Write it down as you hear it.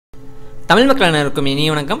தமிழ் மக்கள் அனைவருக்கும் இனிய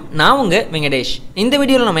வணக்கம். நான் உங்க வெங்கடேஷ். இந்த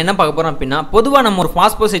வீடியோவில் நம்ம என்ன பார்க்க போறோம் அப்படின்னா, பொதுவாக நம்ம ஒரு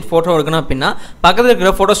பாஸ்போர்ட் சைஸ் ஃபோட்டோ எடுக்கணும் அப்படின்னா பக்கத்தில்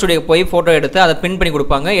இருக்கிற ஃபோட்டோ ஸ்டுடியோக்கு போய் ஃபோட்டோ எடுத்து அதை பிரிண்ட் பண்ணி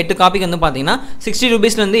கொடுப்பாங்க. 8 காப்பிக்கு வந்து பார்த்தீங்கன்னா 60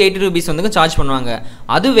 ரூபீஸ்லேருந்து 80 ரூபீஸ் வந்து சார்ஜ் பண்ணுவாங்க.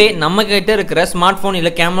 அதுவே நம்ம கிட்ட இருக்கிற ஸ்மார்ட் ஃபோன்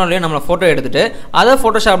இல்லை கேமராலேயே நம்ம ஃபோட்டோ எடுத்துட்டு அதை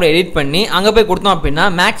ஃபோட்டோஷாப்பில் எடிட் பண்ணி அங்கே போய் கொடுத்தோம் அப்படின்னா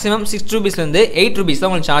மேக்ஸிமம் 6 ரூபீஸ்லேருந்து 8 ரூபீஸ்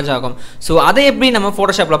தான் உங்களுக்கு சார்ஜ் ஆகும். ஸோ அதை எப்படி நம்ம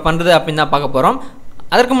ஃபோட்டோஷாப்பில் பண்ணுறது அப்படின்னு தான் பார்க்க போகிறோம்.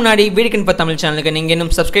 அதற்கு முன்னாடி VTechInfo தமிழ் சேனலுக்கு நீங்கள் இன்னும்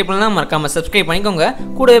சப்ஸ்கிரைப் பண்ணலாம், மறக்காமல் சப்ஸ்கிரைப் பண்ணிக்கோங்க.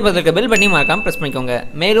 கூடவே பதிலுக்கு பெல் பண்ணி மறக்காமல் ப்ரெஸ் பண்ணிக்கோங்க.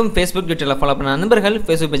 மேலும் ஃபேஸ்புக் ட்விட்டரில் ஃபாலோ பண்ண நண்பர்கள்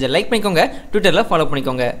ஃபேஸ்புக் பேஜை லைக் பண்ணிக்கோங்க, ட்விட்டரில் ஃபாலோ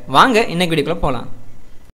பண்ணிக்கோங்க. வாங்க இன்னைக்கு வீடியோக்குள்ள போகலாம்.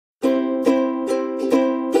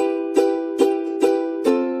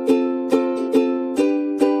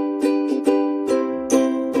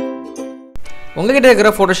 உங்ககிட்ட இருக்கிற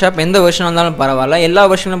ஃபோட்டோஷாப் எந்த வெர்ஷன் வந்தாலும் பரவாயில்ல, எல்லா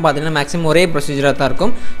வெர்ஷனும் பார்த்தீங்கன்னா மேக்ஸிமம் ஒரே ப்ரொசீஜராக தான்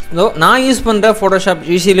இருக்கும். ஸோ நான் யூஸ் பண்ணுற ஃபோட்டோஷாப்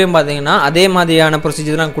யூசிலையும் பார்த்தீங்கன்னா அதே மாதிரியான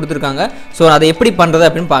ப்ரொசீஜர் தான் கொடுத்துருக்காங்க. ஸோ அதை எப்படி பண்ணுறது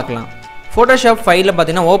அப்படின்னு பார்க்கலாம். ஃபோட்டோஷாப் ஃபைலில்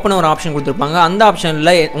பார்த்தீங்கன்னா ஓப்பன் ஒரு ஆப்ஷன் கொடுத்துருப்பாங்க. அந்த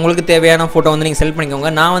ஆப்ஷனில் உங்களுக்கு தேவையான ஃபோட்டோ வந்து நீங்கள் செலக்ட்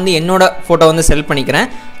பண்ணிக்கோங்க. நான் வந்து என்னோட ஃபோட்டோ வந்து செலக்ட் பண்ணிக்கிறேன்.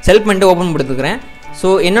 செலக்ட் பண்ணிட்டு ஓப்பன் கொடுத்துக்கிறேன்.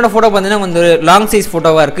 ஸோ என்னோட ஃபோட்டோ பார்த்தீங்கன்னா கொஞ்சம் லாங் சைஸ்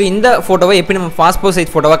ஃபோட்டோவாக இருக்குது. இந்த ஃபோட்டோவை எப்படி நம்ம பாஸ்போர்ட்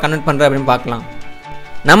சைஸ் ஃபோட்டோவாக கன்வெர்ட் பண்ணுறது அப்படின்னு பார்க்கலாம்.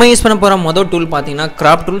 நம்ம யூஸ் பண்ண போகிற மொதல் டூல் பார்த்தீங்கன்னா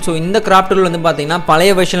கிராப் டூல். ஸோ இந்த கிராப் டூல் வந்து பார்த்தீங்கன்னா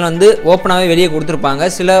பழைய வெர்ஷனில் வந்து ஓப்பனாகவே வெளியே கொடுத்துருப்பாங்க.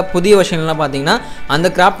 சில புதிய வெர்ஷன்லாம் பார்த்தீங்கன்னா அந்த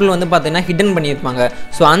கிராப் டூல் வந்து பார்த்தீங்கன்னா ஹிடன் பண்ணியிருப்பாங்க.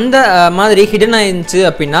 ஸோ அந்த மாதிரி ஹிடன் ஆயிருந்துச்சு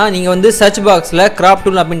அப்படின்னா நீங்கள் வந்து சர்ச் பாக்ஸில் கிராப்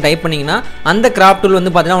டூல் அப்படின்னு டைப் பண்ணிங்கன்னா அந்த கிராப் டூல்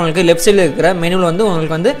வந்து பார்த்தீங்கன்னா உங்களுக்கு லெஃப்ட் சைடில் இருக்கிற மெனுவில் வந்து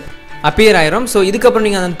உங்களுக்கு வந்து அப்பியர் ஆயிரும். ஸோ இதுக்கப்புறம்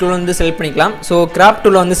நீங்கள் அந்த டூல் வந்து செலக்ட் பண்ணிக்கலாம். ஸோ கிராப்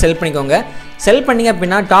டூலை வந்து செலக்ட் பண்ணிக்கோங்க. செலக்ட் பண்ணிங்க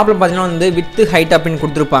அப்படின்னா டாப்பில் பார்த்தீங்கன்னா வந்து வித் ஹைட் அப்படின்னு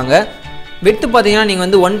கொடுத்துருப்பாங்க. வித்து பார்த்தீங்கன்னா நீங்கள்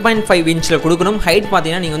வந்து 1.5 இன்ச்சில் கொடுக்கணும். ஹைட்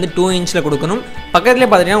பார்த்தீங்கன்னா நீங்கள் வந்து 2 இன்ச்சில் கொடுக்கணும். பக்கத்துலேயே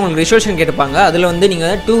பார்த்தீங்கன்னா உங்களுக்கு ரிசல்யூஷன் கேட்டுப்பாங்க. அதில் வந்து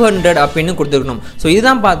நீங்கள் 200 அப்படின்னு கொடுத்துருக்கணும். ஸோ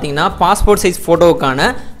இதுதான் பார்த்தீங்கன்னா பாஸ்போர்ட் சைஸ் ஃபோட்டோவுக்கான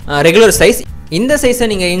ரெகுலர் சைஸ். இந்த சைஸை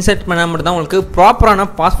நீங்கள் இன்சர்ட் பண்ணால் மட்டும் தான் உங்களுக்கு ப்ராப்பரான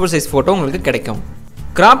பாஸ்போர்ட் சைஸ் ஃபோட்டோ உங்களுக்கு கிடைக்கும்.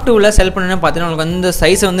 கிராப் டூவில் செலக்ட் பண்ணணும்னா பார்த்தீங்கன்னா உங்களுக்கு வந்து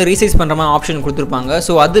சைஸை வந்து ரீசைஸ் பண்ணுற மாதிரி ஆப்ஷன் கொடுத்துருப்பாங்க.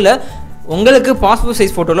 ஸோ அதில் உங்களுக்கு பாஸ்போர்ட்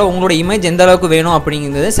சைஸ் ஃபோட்டோவில் உங்களோட இமேஜ் எந்த அளவுக்கு வேணும்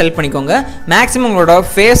அப்படிங்கிறத செலக்ட் பண்ணிக்கோங்க. மேக்ஸிமம் உங்களோட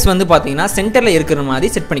ஃபேஸ் வந்து பார்த்தீங்கன்னா சென்டரில் இருக்கிற மாதிரி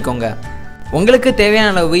செட் பண்ணிக்கோங்க. உங்களுக்கு தேவையான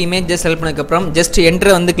அளவு இமேஜை செலக்ட் பண்ணதுக்கப்புறம் ஜஸ்ட்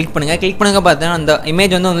என்ட்ரை வந்து கிளிக் பண்ணுங்கள். கிளிக் பண்ணுங்க பார்த்தீங்கன்னா அந்த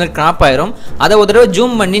இமேஜ் வந்து உங்களுக்கு கிராப் ஆயிரும். அதை ஒரு தடவை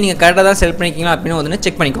ஜூம் பண்ணி நீங்கள் கரெக்டாக தான் செலக்ட் பண்ணிக்கிங்களா அப்படின்னு ஒரு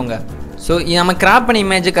செக் பண்ணிக்கோங்க. ஸோ நம்ம கிராப் பண்ண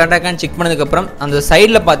இமேஜ் கரெக்டாக செக் பண்ணதுக்கப்புறம் அந்த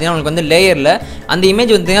சைடில் பார்த்தீங்கன்னா உங்களுக்கு வந்து லேயரில் அந்த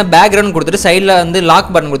இமேஜ் வந்து பேக்ரவுண்ட் கொடுத்துட்டு சைடில் வந்து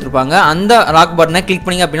லாக் பட்டன் கொடுத்துருப்பாங்க. அந்த லாக் பட்டனை கிளிக்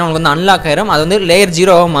பண்ணிங்க அப்படின்னா உங்களுக்கு வந்து அன்லாக் ஆயிரும். அது வந்து லேயர்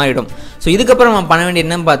 0 மாறிடும். ஸோ இதுக்கப்புறம் நம்ம பண்ண வேண்டிய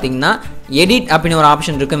என்னன்னு பார்த்தீங்கன்னா எடிட் அப்படின்னு ஒரு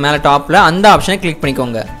ஆப்ஷன் இருக்குது மேலே டாப்பில். அந்த ஆப்ஷனை கிளிக்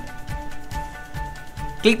பண்ணிக்கோங்க.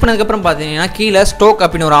 கிளிக் பண்ணதுக்கப்புறம் பார்த்தீங்கன்னா கீழே ஸ்டோக்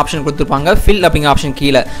அப்படின்னு ஒரு ஆப்ஷன் கொடுத்துருப்பாங்க, ஃபில் அப்படிங்கிற ஆப்ஷன்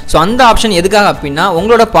கீழே. ஸோ அந்த ஆப்ஷன் எதுக்காக அப்படின்னா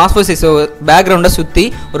உங்களோட பாஸ்போர்ட் சைஸ் பேக்ரவுண்டை சுற்றி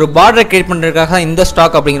ஒரு பார்டரை கிரியேட் பண்ணுறதுக்காக இந்த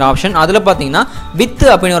ஸ்டாக் அப்படிங்கிற ஆப்ஷன். அதில் பார்த்தீங்கன்னா வித்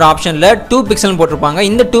அப்படின்னு ஒரு ஆப்ஷனில் 2 பிக்சல் போட்டிருப்பாங்க.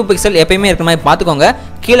 இந்த 2 பிக்சல் எப்பயுமே இருக்கிற மாதிரி பார்த்துக்கோங்க.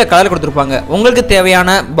 கீழே கலர் கொடுத்துருப்பாங்க. உங்களுக்கு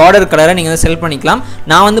தேவையான பார்டர் கலரை நீங்கள் வந்து செலக்ட் பண்ணிக்கலாம்.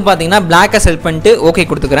 நான் வந்து பார்த்தீங்கன்னா பிளாக்கை செலக்ட் பண்ணிட்டு ஓகே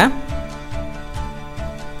கொடுத்துக்கிறேன்.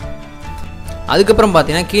 அதுக்கப்புறம்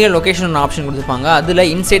பார்த்தீங்கன்னா கீழே லொக்கேஷன் ஆப்ஷன் கொடுத்துருப்பாங்க. அதில்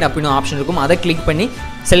இன்சைட் அப்படின்னு ஆப்ஷன் இருக்கும். அதை கிளிக் பண்ணி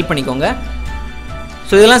செலக்ட் பண்ணிக்கோங்க.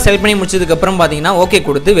 ஸோ இதெல்லாம் செலக்ட் பண்ணி முடிச்சதுக்கப்புறம் பார்த்தீங்கன்னா ஓகே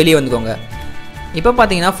கொடுத்து வெளியே வந்துக்கோங்க. இப்போ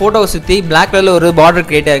பார்த்தீங்கன்னா ஃபோட்டோவை சுற்றி பிளாக் கலரில் ஒரு பார்டர்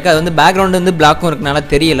கிரியேட் ஆகிருக்கு. அது வந்து பேக்ரவுண்டு வந்து பிளாக்கும் இருக்கனால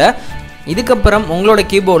தெரியல. இதுக்கப்புறம் உங்களோட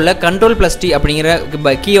கீபோர்டில் Ctrl+T அப்படிங்கிற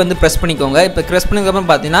கீ வந்து ப்ரெஸ் பண்ணிக்கோங்க. இப்போ ப்ரெஸ் பண்ணதுக்கப்புறம்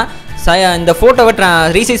பார்த்தீங்கன்னா இந்த ஃபோட்டோவை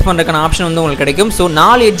ரீசைஸ் பண்ணுறதுக்கான ஆப்ஷன் வந்து உங்களுக்கு கிடைக்கும். ஸோ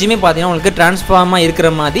 4 எட்ஜுமே பார்த்தீங்கன்னா உங்களுக்கு ட்ரான்ஸ்ஃபார்மாக இருக்கிற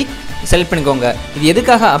மாதிரி செலக்ட் பண்ணிக்கோங்க. இது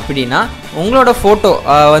எதுக்காக அப்படின்னா உங்களோட ஃபோட்டோ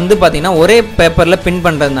வந்து பார்த்தீங்கன்னா ஒரே பேப்பரில் பின்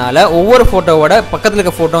பண்ணுறதுனால ஒவ்வொரு ஃபோட்டோவோட பக்கத்தில்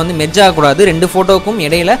இருக்க ஃபோட்டோ வந்து மெர்ஜ் ஆகக்கூடாது. 2 ஃபோட்டோவுக்கும்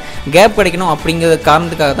இடையில கேப் கிடைக்கணும் அப்படிங்கிற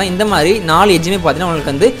காரணத்துக்காக தான் இந்த மாதிரி 4 எட்ஜுமே பார்த்தீங்கன்னா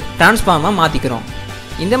உங்களுக்கு வந்து ட்ரான்ஸ்ஃபார்மாக மாற்றிக்கிறோம்.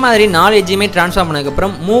 இந்த மாதிரி 4 எட்ஜுமே ட்ரான்ஸ்ஃபார்ம்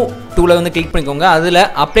பண்ணதுக்கப்புறம் மூவ் டூலை வந்து கிளிக் பண்ணிக்கோங்க. அதில்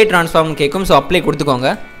அப்ளை ட்ரான்ஸ்ஃபார்ம் கேட்கும். ஸோ அப்ளை கொடுத்துக்கோங்க.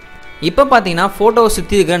 இப்போ பார்த்தீங்கன்னா ஃபோட்டோவை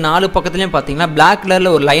சுற்றி இருக்கிற 4 பக்கத்துலேயும் பார்த்தீங்கன்னா பிளாக்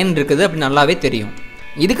கலரில் ஒரு லைன் இருக்குது அப்படி நல்லாவே தெரியும்.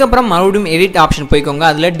 இதுக்கப்புறம் மறுபடியும் எடிட் ஆப்ஷன் போய்க்கோங்க.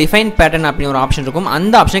 அதில் டிஃபைன் பேட்டர்ன் அப்படின்னு ஒரு ஆப்ஷன் இருக்கும்.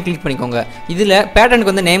 அந்த ஆப்ஷனை கிளிக் பண்ணிக்கோங்க. இதில்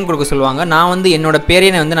பேட்டர்னுக்கு வந்து நேம் கொடுக்க சொல்லுவாங்க. நான் வந்து என்னோட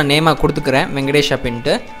பேரையை வந்து நான் நேமாக கொடுத்துக்கிறேன், வெங்கடேஷ்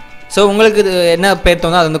அப்படின்ட்டு. ஸோ உங்களுக்கு இது என்ன பேர்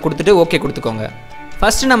தோணுதோ அதை வந்து கொடுத்துட்டு ஓகே கொடுத்துக்கோங்க.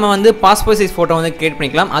 ஃபஸ்ட்டு நம்ம வந்து பாஸ்போர்ட் சைஸ் ஃபோட்டோ வந்து கிரியேட்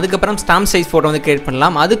பண்ணிக்கலாம். அதுக்கப்புறம் ஸ்டாம்ப் சைஸ் ஃபோட்டோ வந்து கிரியேட்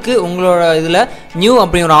பண்ணலாம். அதுக்கு உங்களோட இதில் நியூ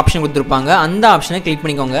அப்படின்னு ஒரு ஆப்ஷன் கொடுத்துருப்பாங்க. அந்த ஆப்ஷனை கிளிக்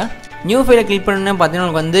பண்ணிக்கோங்க. நியூ ஃபைலை கிளிக் பண்ணணும்னு பார்த்தீங்கன்னா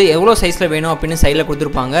உங்களுக்கு வந்து எவ்வளோ சைஸில் வேணும் அப்படின்னு சைடில்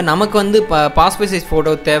கொடுத்துருப்பாங்க. நமக்கு வந்து பாஸ்போர்ட் சைஸ்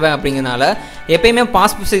ஃபோட்டோ தேவை அப்படிங்கிறனால எப்பயுமே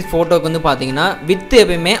பாஸ்போர்ட் சைஸ் ஃபோட்டோக்கு வந்து பார்த்தீங்கன்னா வித்து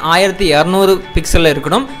எப்பயுமே 1200 பிக்சலில்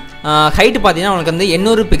இருக்கணும். ஹைட்டு பார்த்தீங்கன்னா உங்களுக்கு வந்து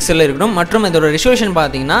 800 பிக்சலில் இருக்கணும். மற்றும் இதோட ரிசல்யூஷன்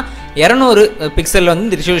பார்த்தீங்கன்னா 200 பிக்சலில்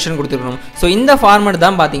வந்து ரிசல்யூஷன் கொடுத்துருக்கணும். ஸோ இந்த ஃபார்மேட்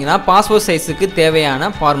தான் பார்த்தீங்கன்னா பாஸ்போர்ட் சைஸுக்கு தேவையான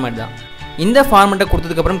ஃபார்மேட் தான். இந்த ஃபார்மேட்டை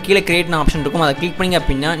கொடுத்ததுக்கப்புறம் கீழே கிரியேட்னு ஆப்ஷன் இருக்கும். அதை கிளிக் பண்ணிங்க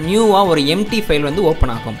அப்படின்னா நியூவாக ஒரு எம்டி ஃபைல் வந்து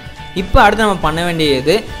ஓப்பன் ஆகும். இப்போ அடுத்து நம்ம பண்ண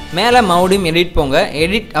வேண்டியது மேலே மறுபடியும் எடிட் போங்க.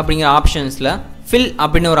 எடிட் அப்படிங்கிற ஆப்ஷன்ஸில் ஃபில்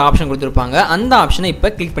அப்படின்னு ஒரு ஆப்ஷன் கொடுத்துருப்பாங்க. அந்த ஆப்ஷனை இப்போ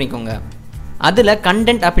கிளிக் பண்ணிக்கோங்க. அதில்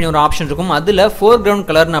கண்டென்ட் அப்படின்னு ஒரு ஆப்ஷன் இருக்கும். அதில் ஃபோர்க்ரவுண்ட்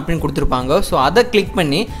கலர்னு அப்படின்னு கொடுத்துருப்பாங்க. ஸோ அதை கிளிக்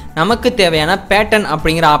பண்ணி நமக்கு தேவையான பேட்டர்ன்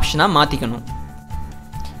அப்படிங்கிற ஆப்ஷனாக மாற்றிக்கணும்.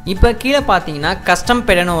 இப்போ கீழே பார்த்தீங்கன்னா கஸ்டம்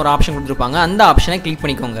பேட்டர்ன் ஒரு ஆப்ஷன் கொடுத்துருப்பாங்க. அந்த ஆப்ஷனை கிளிக்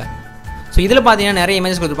பண்ணிக்கோங்க. ஸோ இதில் பார்த்தீங்கன்னா நிறைய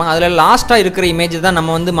இமேஜ் கொடுத்துருப்பாங்க. அதில் லாஸ்ட்டாக இருக்கிற இமேஜ் தான்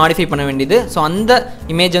நம்ம வந்து மாடிஃபை பண்ண வேண்டியது. ஸோ அந்த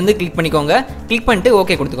இமேஜ் வந்து கிளிக் பண்ணிக்கோங்க. கிளிக் பண்ணிட்டு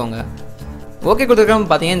ஓகே கொடுத்துக்கோங்க. ஓகே கொடுத்துருக்கோம்.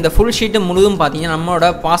 பார்த்தீங்கன்னா இந்த ஃபுல் ஷீட்டு முழுதும் பார்த்தீங்கன்னா நம்மளோட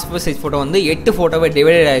பாஸ்போர்ட் சைஸ் ஃபோட்டோ வந்து 8 ஃபோட்டோவை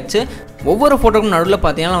டிவைடட் ஆகிடுச்சு. ஒவ்வொரு ஃபோட்டோக்கும் நடுவில்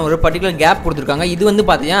பார்த்தீங்கன்னா ஒரு பர்டிகுலர் கேப் கொடுத்துருக்காங்க. இது வந்து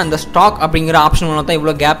பார்த்தீங்கன்னா அந்த ஸ்டாக் அப்படிங்கிற ஆப்ஷன் மூலம் தான்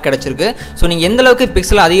இவ்வளோ கேப் கிடச்சிருக்கு. ஸோ நீங்கள் எந்தளவுக்கு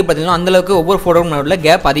பிக்சல் அதிகப்படுத்தீங்களோ அந்தளவுக்கு ஒவ்வொரு ஃபோட்டோக்கும் நடுவில்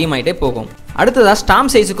கேப் அதிகமாகிட்டே போகும். அடுத்ததாக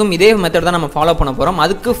ஸ்டாம்ப் சைஸுக்கும் இதே மெத்தட் தான் நம்ம ஃபாலோ பண்ண போகிறோம்.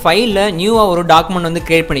 அதுக்கு ஃபைலில் நியூவாக ஒரு டாக்குமெண்ட் வந்து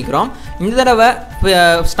கிரியேட் பண்ணிக்கிறோம். இந்த தடவை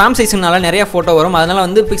ஸ்டாம்ப் சைஸுனால நிறைய ஃபோட்டோ வரும். அதனால்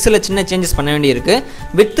வந்து பிக்சலில் சின்ன சேஞ்சஸ் பண்ண வேண்டியிருக்கு.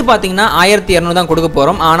 வித்து பார்த்தீங்கன்னா 1200 தான் கொடுக்க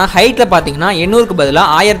போகிறோம். ஆனால் ஹைட்டில் பார்த்தீங்கன்னா 800க்கு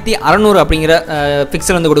பதிலாக 1600 அப்படிங்கிற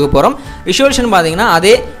பிக்சல் வந்து கொடுக்க போகிறோம். ரிசொல்யூஷன் பார்த்தீங்கன்னா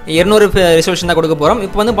அதே 200 ரிசொல்யூஷன் தான் கொடுக்க போகிறோம்.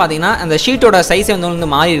 இப்போ வந்து பார்த்தீங்கன்னா அந்த ஷீட்டோட சைஸை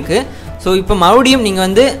வந்து மாறி இருக்குது. ஸோ இப்போ மறுபடியும் நீங்கள்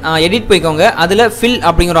வந்து எடிட் போய்க்கோங்க. அதில் ஃபில்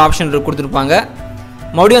அப்படிங்கிற ஒரு ஆப்ஷன் கொடுத்துருப்பாங்க.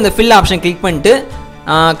 மறுபடியும் அந்த ஃபில் ஆப்ஷன் கிளிக் பண்ணிட்டு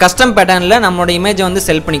கஸ்டம் பேட்டர்னில் நம்மளோட இமேஜை வந்து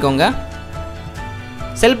செல் பண்ணிக்கோங்க.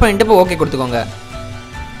 செல் பண்ணிட்டு இப்போ ஓகே கொடுத்துக்கோங்க.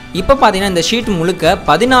 இப்போ பார்த்தீங்கன்னா இந்த ஷீட் முழுக்க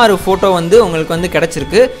 16 ஃபோட்டோ வந்து உங்களுக்கு வந்து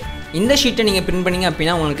கிடச்சிருக்கு. இந்த ஷீட்டை நீங்கள் பிரிண்ட் பண்ணிங்க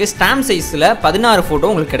அப்படின்னா உங்களுக்கு ஸ்டாம்ப் சைஸில் 16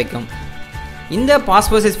 ஃபோட்டோ உங்களுக்கு கிடைக்கும். இந்த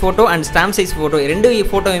passport size photo and stamp size photo 2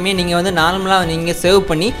 ஃபோட்டோவுமே நீங்கள் வந்து நார்மலாக நீங்கள் சேவ்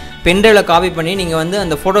பண்ணி பென்ட்ரைவில் காப்பி பண்ணி நீங்கள் வந்து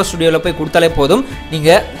அந்த ஃபோட்டோ ஸ்டுடியோவில் போய் கொடுத்தாலே போதும்.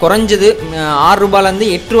 நீங்கள் குறைஞ்சது 6 ரூபாயிலேருந்து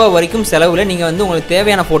 8 ரூபா வரைக்கும் செலவில் நீங்கள் வந்து உங்களுக்கு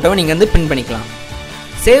தேவையான ஃபோட்டோவை நீங்கள் வந்து பிரிண்ட் பண்ணிக்கலாம்.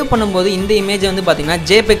 சேவ் பண்ணும்போது இந்த இமேஜை வந்து பார்த்தீங்கன்னா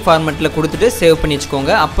ஜேபெக் ஃபார்மேட்டில் கொடுத்துட்டு சேவ் பண்ணி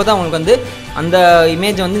வச்சுக்கோங்க. அப்போ தான் உங்களுக்கு வந்து அந்த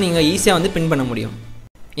இமேஜை வந்து நீங்கள் ஈஸியாக வந்து பிரிண்ட் பண்ண முடியும்.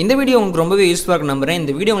 இந்த வீடியோ உங்களுக்கு ரொம்பவே யூஸ்ஃபுல்லாக இருக்கும் நம்புறேன்.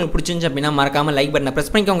 இந்த வீடியோ உங்களுக்கு பிடிச்சிருந்துச்சு அப்படின்னா மறக்காமல் லைக் பட்டனை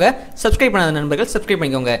ப்ரெஸ் பண்ணிக்கோங்க. சப்ஸ்கிரைப் பண்ணாத நண்பர்கள் சப்ஸ்கிரைப்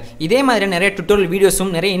பண்ணிக்கோங்க. இதே மாதிரி நிறைய டுட்டோரியல்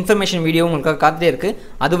வீடியோஸும் நிறைய இன்ஃபர்மேஷன் வீடியோ உங்களுக்கு காத்துட்டே இருக்குது.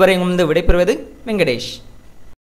 அதுவரை உங்களுக்கு விடைபெறுவது வெங்கடேஷ்.